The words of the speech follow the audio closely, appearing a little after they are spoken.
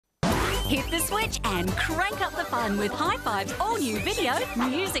Hit the switch and crank up the fun with High Five's all-new video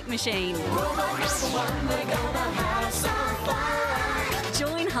music machine.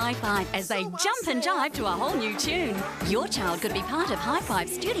 Join High Five as they jump and jive to a whole new tune. Your child could be part of High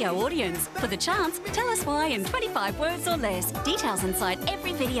Five's studio audience. For the chance, tell us why in 25 words or less. Details inside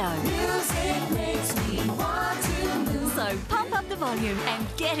every video. Music makes me want to move. So pump up the volume and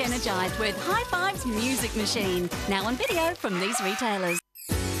get energised with High Five's music machine. Now on video from these retailers.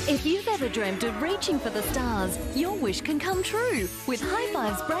 If you've ever dreamt of reaching for the stars, your wish can come true with High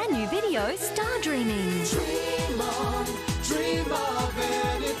Five's brand new video, Star Dreaming. Dream on, dream of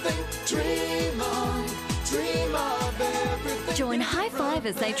anything. Dream on, dream of everything. Join High Five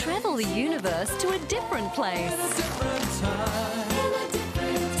as they travel the universe to a different place.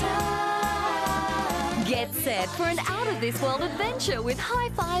 Get set for an out-of-this-world adventure with High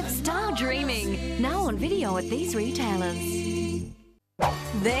Five Star Dreaming. Now on video at these retailers.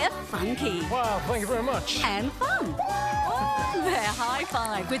 They're funky. Wow, thank you very much. And fun. They're High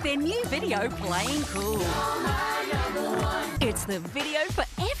Five with their new video, Playing Cool. It's the video for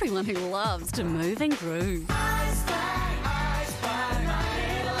everyone who loves to move and groove.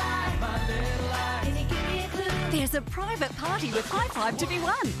 There's a private party with High Five to be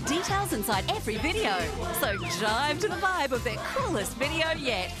won. Details inside every video. So dive to the vibe of their coolest video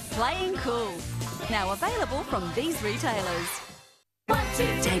yet, Playing Cool. Now available from these retailers.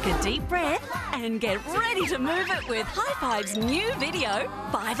 Take a deep breath and get ready to move it with High Five's new video,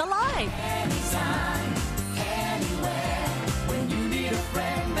 Five Alive. Anytime, anywhere, when you need a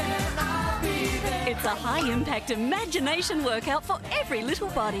friend, then I'll be there. It's a high-impact imagination workout for every little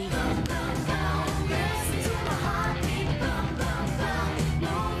body.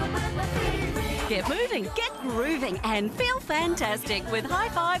 Get moving, get grooving, and feel fantastic with High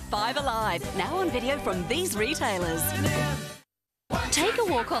Five 5 Alive. Now on video from these retailers. Take a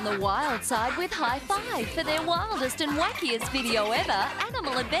walk on the wild side with High Five for their wildest and wackiest video ever,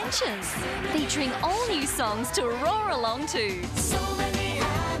 Animal Adventures. Featuring all new songs to roar along to. So many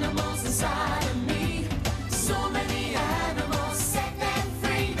animals inside of me. So many animals, set them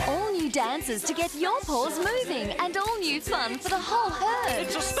free. All new dances to get your paws moving and all new fun for the whole herd.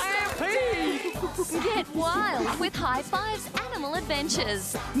 It's a stampede! Get wild with High Five's Animal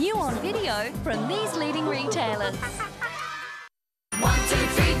Adventures. New on video from these leading retailers. 1, 2,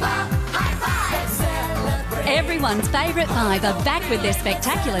 3, 4, high five! Celebrate. Everyone's favourite five are back with their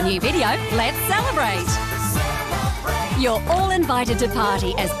spectacular new video, Let's Celebrate. You're all invited to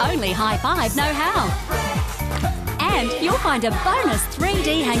party as only High Five know how. And you'll find a bonus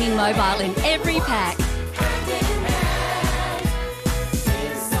 3D hanging mobile in every pack.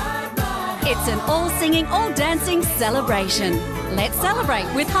 It's an all-singing, all-dancing celebration. Let's celebrate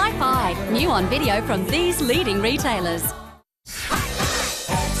with High Five. New on video from these leading retailers.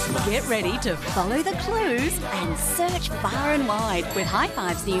 Get ready to follow the clues and search far and wide with High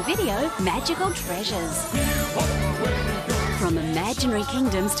Five's new video, Magical Treasures. From imaginary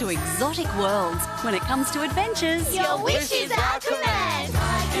kingdoms to exotic worlds, when it comes to adventures, Your wish is our command.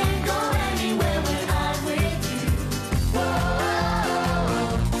 I can go anywhere when I'm with you.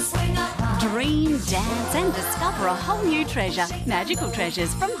 Whoa, swing up. dream, dance and discover a whole new treasure. Magical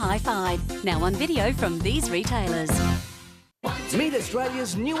Treasures from High Five. Now on video from these retailers. Meet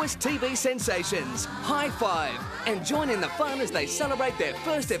Australia's newest TV sensations, High Five, and join in the fun as they celebrate their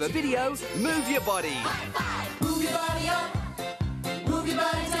first ever video, Move Your Body. Move your body up, move your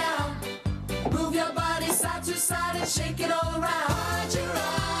body down, move your body side to side and shake it all around. Hide your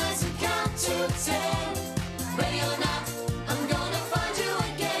eyes and count to 10. Ready or not, I'm gonna find you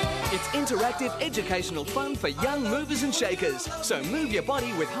again. It's interactive, educational fun for young movers and shakers. So move your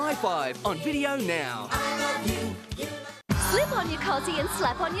body with High Five on video now. I love you. Slip on your cozy and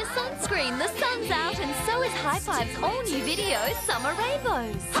slap on your sunscreen. The sun's out and so is High Five's all-new video, Summer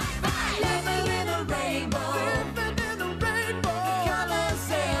Rainbows. Living in a rainbow,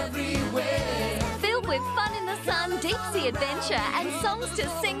 colors everywhere. Filled with fun in the sun, deep-sea adventure and songs to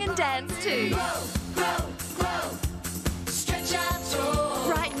sing and dance to. Grow, grow, grow, stretch out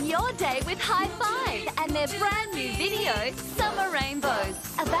your. Brighten your day with High Five and their brand new video, Summer Rainbows.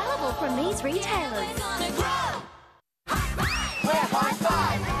 Available from these retailers. Gonna grow. We're High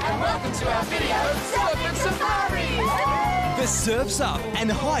Five, and welcome to our video, Surfing Safari! The Surf's Up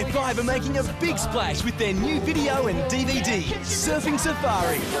and High Five are making a big splash with their new video and DVD, Surfing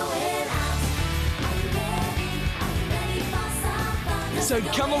Safari. So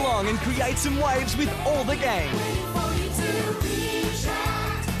come along and create some waves with all the gang.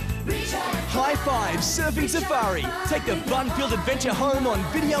 High Five Surfing Safari. Take the fun-filled adventure home on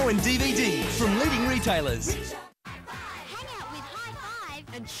video and DVD from leading retailers. Hang out with High Five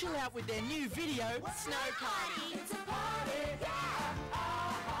and chill out with their new video, Snow Party. It's a party,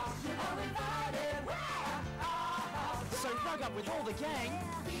 you're all invited. So rug up with all the gang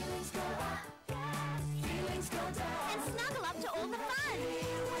Feelings go up, feelings go down. And snuggle up to all the fun. 3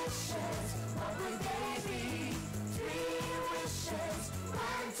 wishes, what would they be? 3 wishes, 1,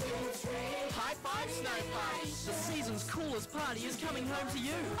 2, 3. High Five Snow Party. The season's coolest party is coming home to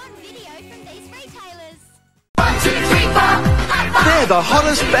you. On video from these retailers. 1, 2, 3, 4. They're the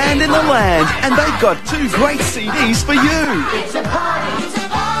hottest band in the land, and they've got 2 great CDs for you. It's a party, it's a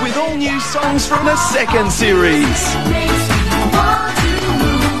party. With all new songs from the second series. Makes me want to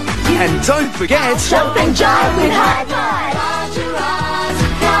move. And don't forget Jump and jive with High Five. Close your eyes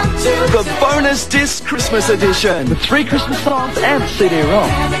and come to the bonus disc Christmas edition. With 3 Christmas songs and CD-ROM.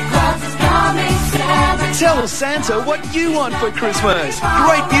 Santa Claus is coming, Santa. Tell Santa what you want for Christmas.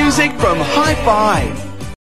 Great music from High Five.